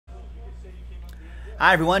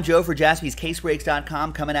Hi everyone, Joe for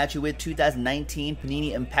JaspysCaseBreaks.com coming at you with 2019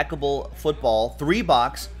 Panini Impeccable Football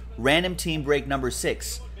 3-box random team break number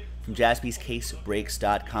 6 from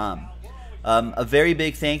JaspysCaseBreaks.com. A very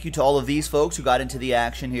big thank you to all of these folks who got into the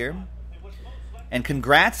action here. And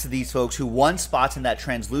congrats to these folks who won spots in that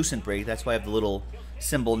translucent break. That's why I have the little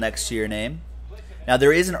symbol next to your name. Now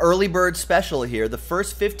there is an early bird special here. The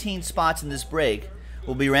first 15 spots in this break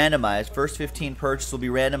will be randomized. First 15 purchases will be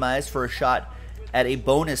randomized for a shot at a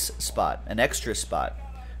bonus spot, an extra spot.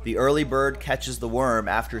 The early bird catches the worm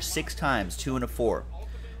after 6 times, 2 and a 4.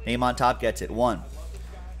 Name on top gets it. 1,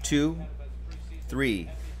 2, 3,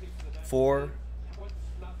 4,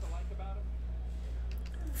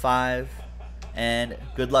 5, and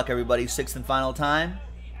good luck everybody. 6th and final time.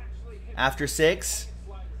 After 6,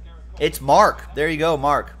 it's Mark. There you go,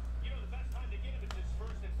 Mark.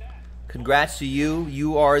 Congrats to you.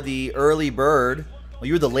 You are the early bird. Well,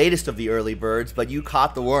 you were the latest of the early birds, but you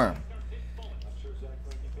caught the worm.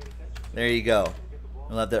 There you go.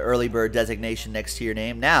 We'll have the early bird designation next to your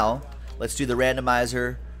name. Now, let's do the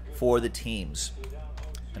randomizer for the teams.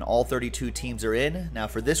 And all 32 teams are in. Now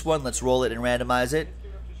for this one, let's roll it and randomize it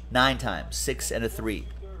 9 times, 6 and a 3.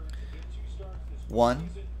 1,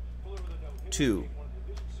 2,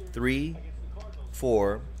 3,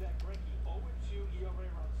 4,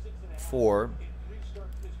 4,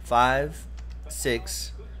 5,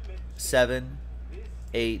 6, 7,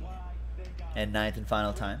 8, and 9th and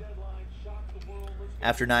final time.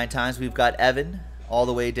 After 9 times, we've got Evan all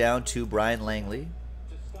the way down to Brian Langley.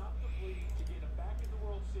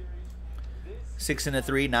 6 and a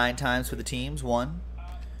 3, 9 times for the teams. 1,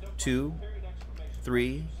 2,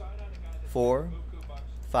 3, 4,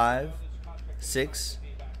 5, 6,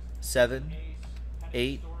 7,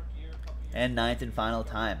 8, and 9th and final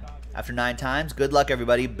time. After 9 times, good luck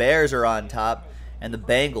everybody. Bears are on top and the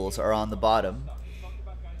Bengals are on the bottom.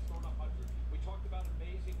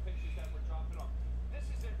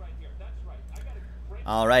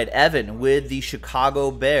 All right, Evan with the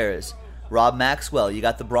Chicago Bears. Rob Maxwell, you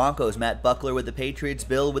got the Broncos. Matt Buckler with the Patriots.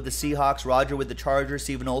 Bill with the Seahawks. Roger with the Chargers.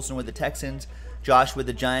 Stephen Olson with the Texans. Josh with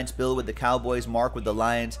the Giants. Bill with the Cowboys. Mark with the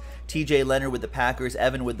Lions. TJ Leonard with the Packers.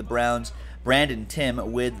 Evan with the Browns. Brandon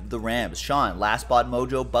Tim with the Rams. Sean, Last Spot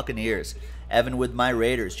Mojo, Buccaneers. Evan with my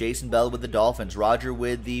Raiders. Jason Bell with the Dolphins. Roger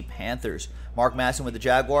with the Panthers. Mark Masson with the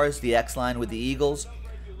Jaguars. The X-Line with the Eagles.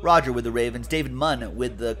 Roger with the Ravens. David Munn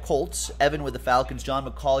with the Colts. Evan with the Falcons. John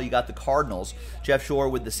McCall, you got the Cardinals. Jeff Shore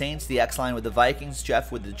with the Saints. The X-Line with the Vikings.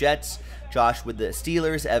 Jeff with the Jets. Josh with the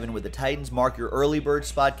Steelers. Evan with the Titans. Mark, your early bird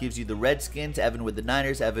spot gives you the Redskins. Evan with the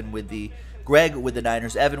Niners. Evan with the Greg with the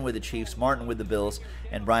Niners. Evan with the Chiefs. Martin with the Bills.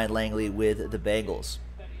 And Brian Langley with the Bengals.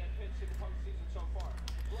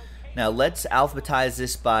 Now let's alphabetize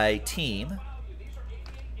this by team.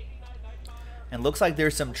 And looks like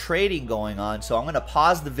there's some trading going on, so I'm going to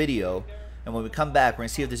pause the video, and when we come back, we're going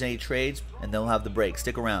to see if there's any trades, and then we'll have the break.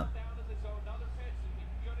 Stick around.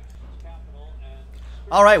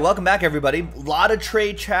 All right, welcome back, everybody. A lot of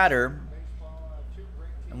trade chatter,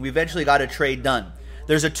 and we eventually got a trade done.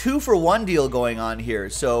 There's a 2-for-1 deal going on here.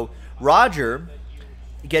 So Roger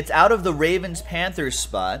gets out of the Ravens-Panthers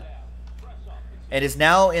spot and is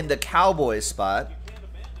now in the Cowboys spot.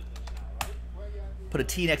 Put a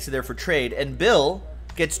T next to there for trade. And Bill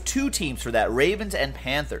gets 2 teams for that, Ravens and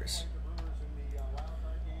Panthers.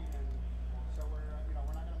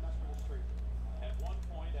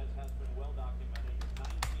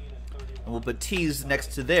 And we'll put T's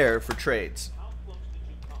next to there for trades.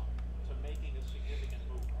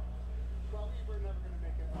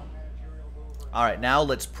 All right, now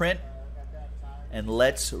let's print and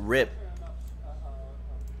let's rip.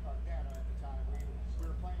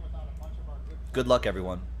 Good luck,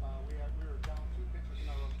 everyone. We were down 2 pitchers in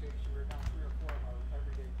our rotation. We were down 3 or 4 of our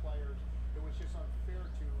everyday players. It was just unfair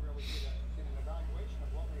to really get an evaluation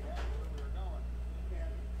of what we had and where we were going. And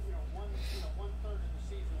one third of the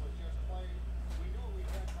season was just played. We knew what we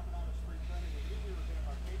had coming out of spring training. We knew we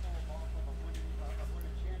were capable of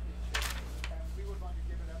winning championship, and we were going to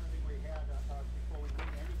give it everything we had before we did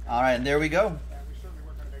anything. All right, and there we go. And we certainly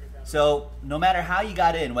weren't going to make it down. So no matter how you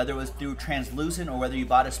got in, whether it was through translucent or whether you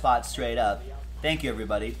bought a spot straight up, thank you,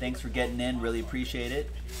 everybody. Thanks for getting in. Really appreciate it.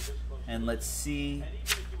 And let's see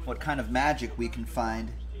what kind of magic we can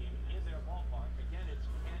find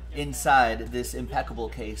inside this impeccable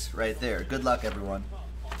case right there. Good luck, everyone.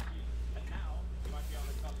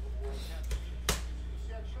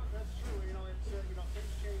 Yeah, sure, that's true. Things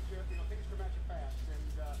change. Things can match it fast, and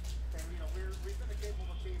we've been a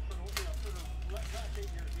capable team for the last 8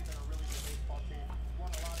 years. We've been a really good baseball team. Won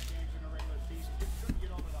a lot of games in the regular season. Just couldn't get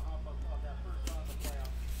over the hump of that first round of the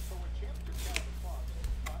playoffs. So when championships come to the club,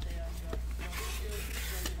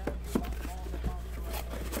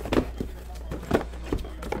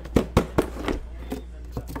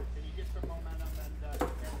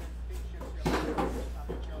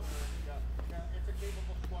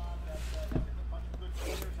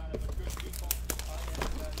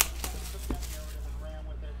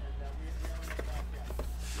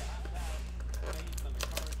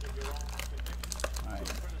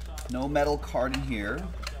 No metal card in here.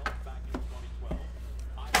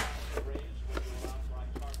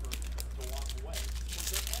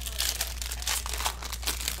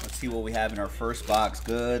 Let's see what we have in our first box.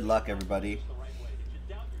 Good luck, everybody.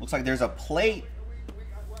 Looks like there's a plate.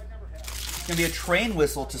 It's going to be a train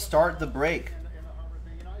whistle to start the break.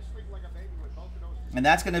 And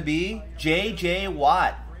that's going to be J.J.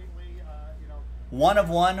 Watt. 1 of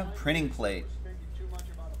 1 printing plate.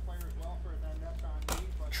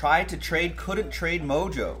 Tried to trade, couldn't trade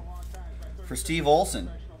mojo for Steve Olson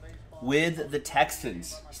with the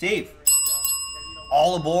Texans. Steve,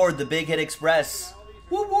 all aboard the Big Hit Express.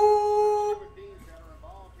 Woo woo!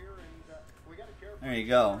 There you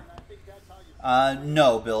go.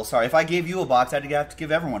 No, Bill, sorry. If I gave you a box, I'd have to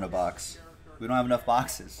give everyone a box. We don't have enough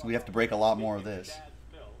boxes. We have to break a lot more of this.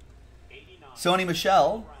 Sony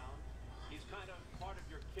Michel.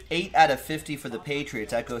 8 out of 50 for the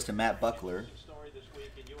Patriots. That goes to Matt Buckler.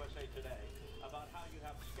 About how you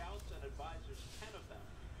have scouts and advisors, 10 of them,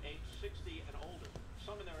 age 60 and older.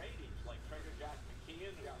 Some in their 80s, like Trader Jack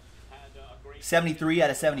McKeon, who had a great 73 out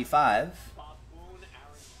of 75.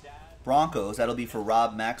 Broncos, that'll be for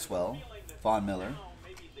Rob Maxwell. Von Miller.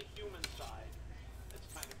 Maybe the human side, it's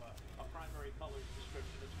kind of a primary colors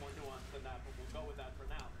description. It's more nuanced than that, but we'll go with that for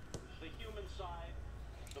now. The human side,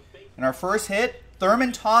 the base. And our first hit,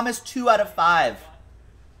 Thurman Thomas, 2 out of 5.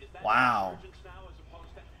 Wow.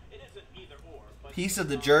 Piece of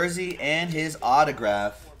the jersey and his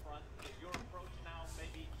autograph.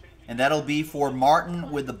 And that'll be for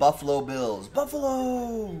Martin with the Buffalo Bills.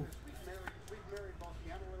 Buffalo!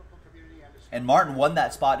 And Martin won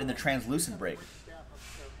that spot in the translucent break.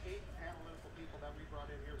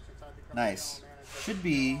 Nice. Should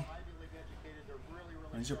be...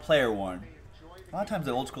 These are player worn. A lot of times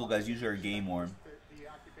the old school guys usually are game worn.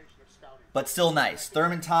 But still nice.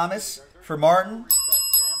 Thurman Thomas for Martin.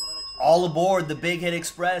 All aboard the Big Hit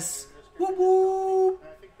Express. Whoop whoop.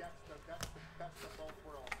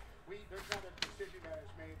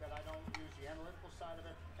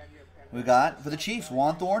 We got for the Chiefs,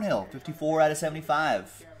 Juan Thornhill, 54 out of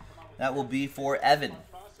 75. That will be for Evan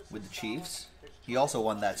with the Chiefs. He also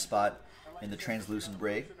won that spot in the translucent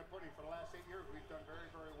break.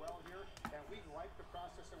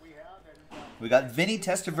 We got Vinny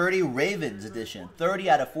Testaverde Ravens edition, 30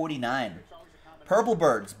 out of 49. Purple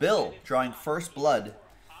Birds, Bill, drawing first blood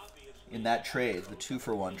in that trade, the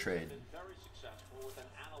 2-for-1 trade.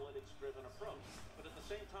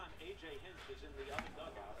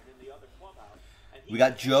 We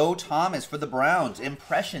got Joe Thomas for the Browns,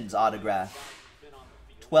 Impressions autograph,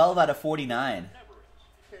 12 out of 49.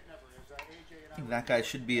 I think that guy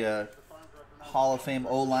should be a Hall of Fame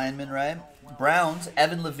O-lineman, right? Browns,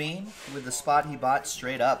 Evan Levine with the spot he bought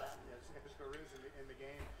straight up.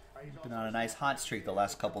 Been on a nice hot streak the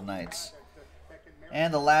last couple nights.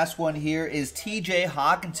 And the last one here is T.J.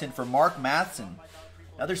 Hawkinson for Mark Matheson.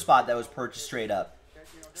 Another spot that was purchased straight up.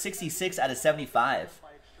 66 out of 75.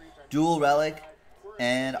 Dual relic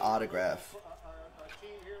and autograph.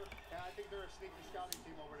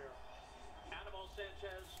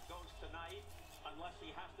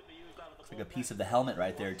 Looks like a piece of the helmet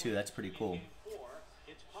right there too. That's pretty cool.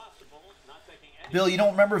 Bill, you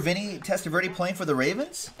don't remember Vinny Testaverde playing for the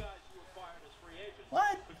Ravens?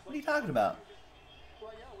 What? What are you talking about?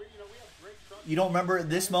 You don't remember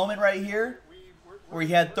this moment right here? Where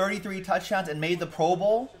he had 33 touchdowns and made the Pro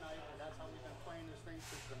Bowl?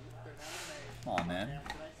 Come on, man.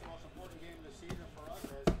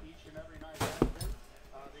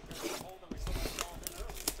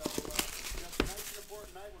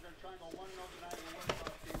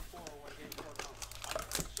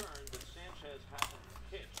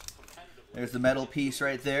 There's the metal piece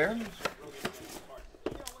right there.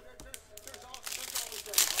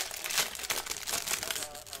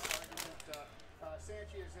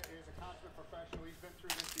 Is a consummate professional. He's been through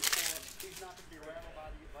this before. He's not going to be rattled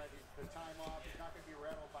by the time off. He's not going to be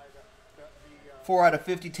rattled by the 4 out of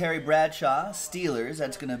 50 Terry Bradshaw. Steelers,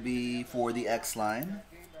 that's going to be for the X line.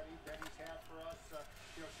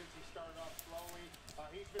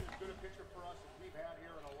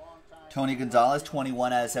 Tony Gonzalez,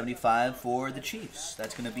 21 out of 75 for the Chiefs.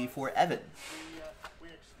 That's going to be for Evan.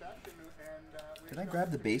 Did I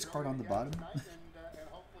grab the base card on the bottom?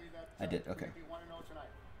 I did, okay.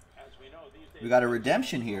 We got a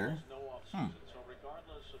redemption here.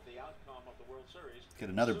 Get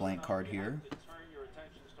another blank card here.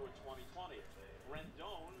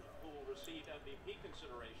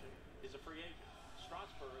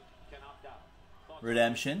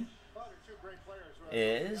 Redemption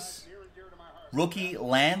is rookie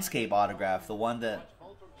landscape autograph, the one that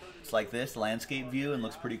It's like this, landscape view, and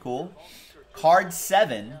looks pretty cool. Card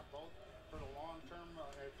 7. For the long term,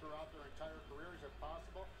 throughout their entire careers, if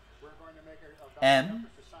possible, we're going to make a M.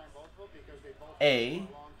 to sign both of them because they both A. have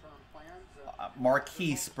long-term plans.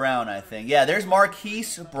 Marquise Brown, I think. Yeah, there's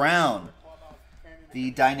Marquise Brown,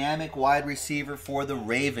 the dynamic wide receiver for the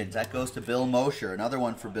Ravens. That goes to Bill Mosher. Another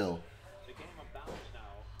one for Bill.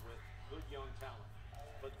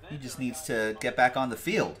 He just needs to get back on the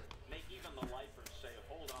field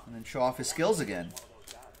and then show off his skills again.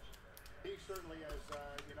 He certainly is,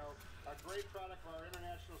 a great product of our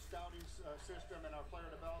international scouting system and our player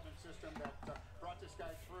development system that brought this guy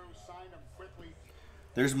through, signed him quickly.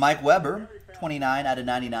 There's Mike Weber, 29 out of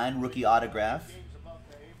 99, rookie autograph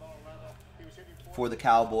for the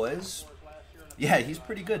Cowboys. Yeah, he's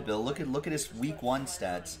pretty good, Bill. Look at his week 1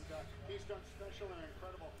 stats. He's done special and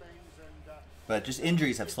incredible things, and But just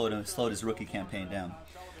injuries have slowed his rookie campaign down.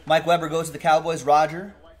 Mike Weber goes to the Cowboys.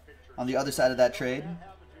 Roger on the other side of that trade.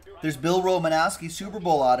 There's Bill Romanowski, Super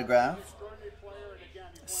Bowl autograph.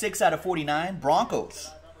 6 out of 49. Broncos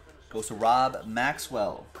goes to Rob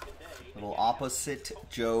Maxwell. Little opposite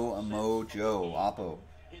Joe Mojo. Oppo.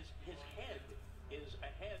 His head is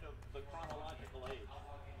ahead of the chronological age.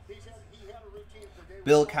 he had a routine for David.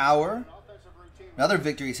 Bill Cowher. Offensive routine Another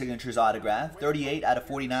Victory Signatures autograph. 38 out of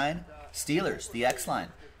 49. Steelers, the X-Line.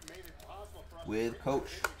 made it possible for us With Coach.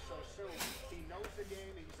 so soon. He knows the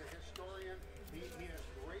game. He's a historian. He has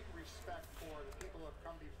great respect for the people who have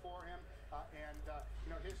come before him, and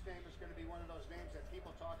his name is going to be one of those names that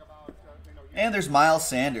people talk about. And there's Miles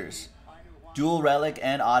Sanders. Dual relic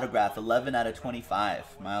and autograph, 11 out of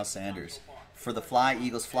 25. Miles Sanders. For the Fly,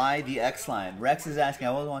 Eagles Fly, the X-Line. Rex is asking, I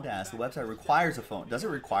always wanted to ask, the website requires a phone. Does it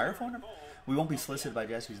require a phone number? We won't be solicited by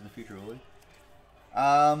Jesse's in the future, will we?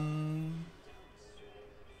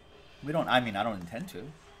 We don't, I don't intend to.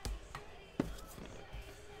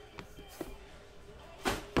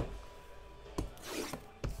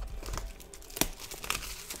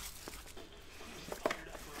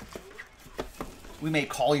 We may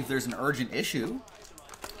call you if there's an urgent issue.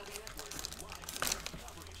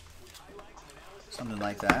 Something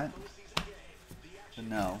like that. But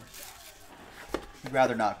no. We'd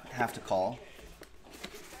rather not have to call.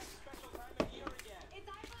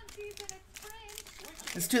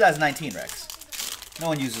 It's 2019, Rex. No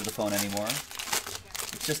one uses the phone anymore.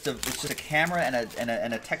 It's just a camera and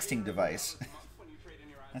a texting device.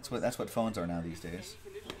 That's what phones are now these days.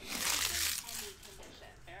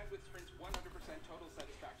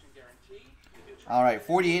 All right,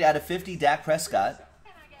 48 out of 50, Dak Prescott.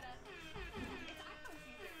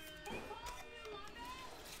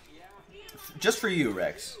 Just for you,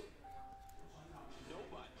 Rex.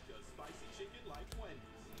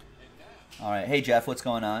 All right, hey Jeff, what's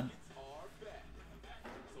going on?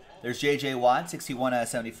 There's J.J. Watt, 61 out of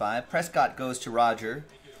 75. Prescott goes to Roger,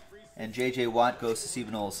 and J.J. Watt goes to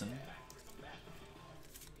Steven Olson.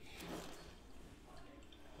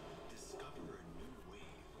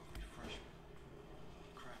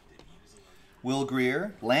 Will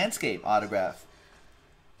Greer, landscape autograph.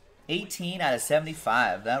 18 out of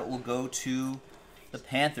 75. That will go to the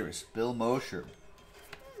Panthers. Bill Mosher.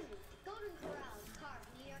 Golden corrals, carved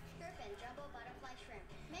New York strip, and jumbo butterfly shrimp.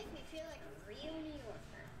 Make me feel like a real New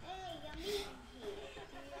Yorker. Hey, yummy. New York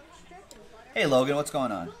strip and butterfly. Hey Logan, what's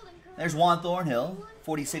going on? There's Juan Thornhill,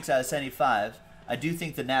 46 out of 75. I do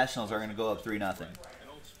think the Nationals are going to go up 3-0.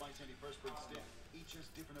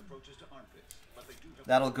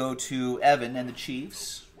 That'll go to Evan and the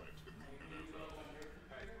Chiefs.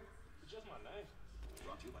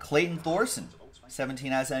 Clayton Thorson,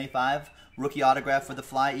 17 out of 75. Rookie autograph for the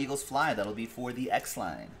Fly, Eagles Fly. That'll be for the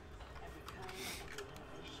X-Line.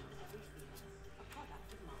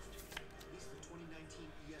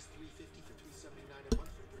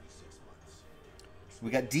 We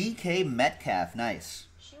got DK Metcalf. Nice.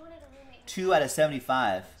 2 out of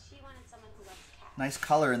 75. Nice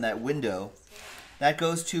color in that window. That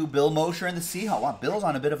goes to Bill Mosher and the Seahawks. Wow, Bill's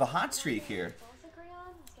on a bit of a hot streak here.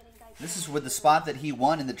 This is with the spot that he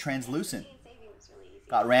won in the translucent.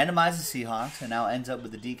 Got randomized the Seahawks and now ends up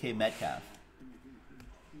with the DK Metcalf.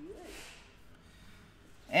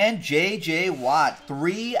 And J.J. Watt,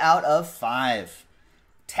 3 out of 5.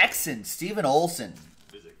 Texans, Steven Olson.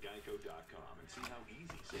 Visit Geico.com and see how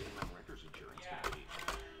easy saving on renter's insurance can be.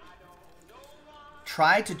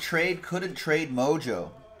 Tried to trade, couldn't trade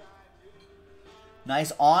Mojo.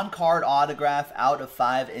 Nice on-card autograph out of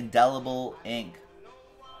 5, indelible ink.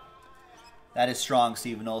 That is strong,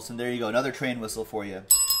 Steven Olson. There you go. Another train whistle for you.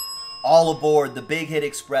 All aboard the Big Hit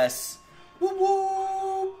Express. Woo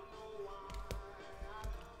woo!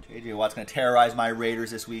 J.J. Watt's going to terrorize my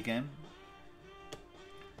Raiders this weekend.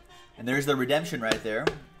 And there's the redemption right there.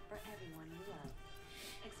 For everyone you love.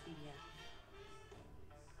 Expedia.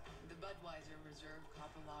 The Budweiser Reserve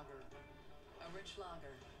Copper Lager. A rich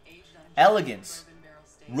lager, aged on Elegance. bourbon barrel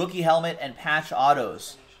stage. Rookie helmet and patch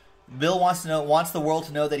autos. Bill wants the world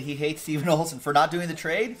to know that he hates Steven Olson for not doing the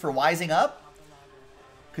trade, for wising up, Copper lager.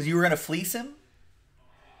 because you were going to fleece him.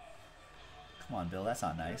 Come on, Bill, that's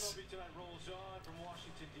not nice. MLB Tonight rolls on from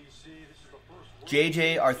Washington, D.C. This is the first World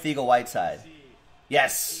JJ Arthega-Whiteside. Series.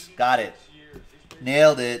 Yes, got it.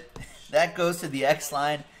 Nailed it. That goes to the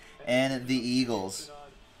X-Line and the Eagles.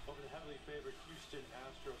 Over the heavily favored Houston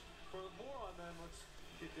Astros. For more on them, let's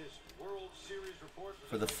get this World Series report.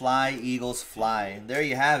 For the Fly, Eagles, Fly. There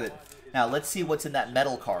you have it. Now, let's see what's in that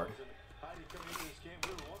metal card. Heidi, coming into this game,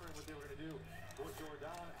 we were wondering what they were going to do with Jordan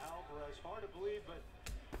Alvarez. Hard to believe, but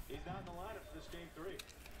he's not in the lineup for this game 3.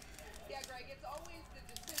 Yeah, Greg, it's always the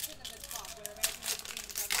decision in the top when American team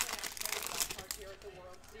comes to national wild card here at the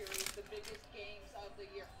World Series, the biggest games of the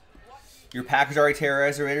year. What do you Your Packers already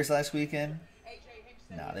terrorized the Raiders last weekend? AJ Hinch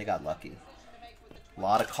said Nah, they got lucky. decision to make with the A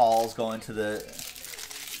lot of calls going to the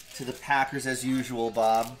Packers as usual,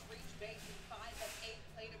 Bob. reach base in 5 of 8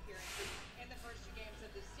 plate appearances in the first 2 games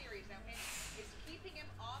of this series. Now, Hinch is keeping him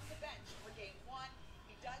on the bench for game 1.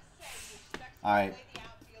 He does say he expects him All right. to play the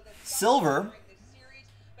outfield at some Silver. point during this series,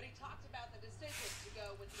 but he talked about the decision to go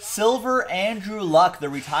with the Silver Andrew Luck, the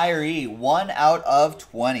retiree, 1 out of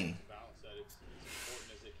 20.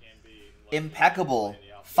 Impeccable.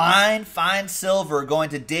 Fine silver going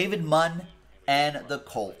to David Munn and the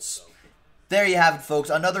Colts. There you have it, folks.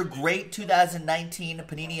 Another great 2019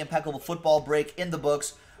 Panini Impeccable football break in the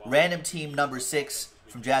books. Random team number 6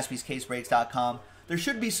 from jaspyscasebreaks.com. There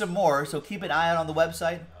should be some more, so keep an eye out on the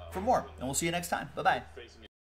website for more. And we'll see you next time. Bye-bye.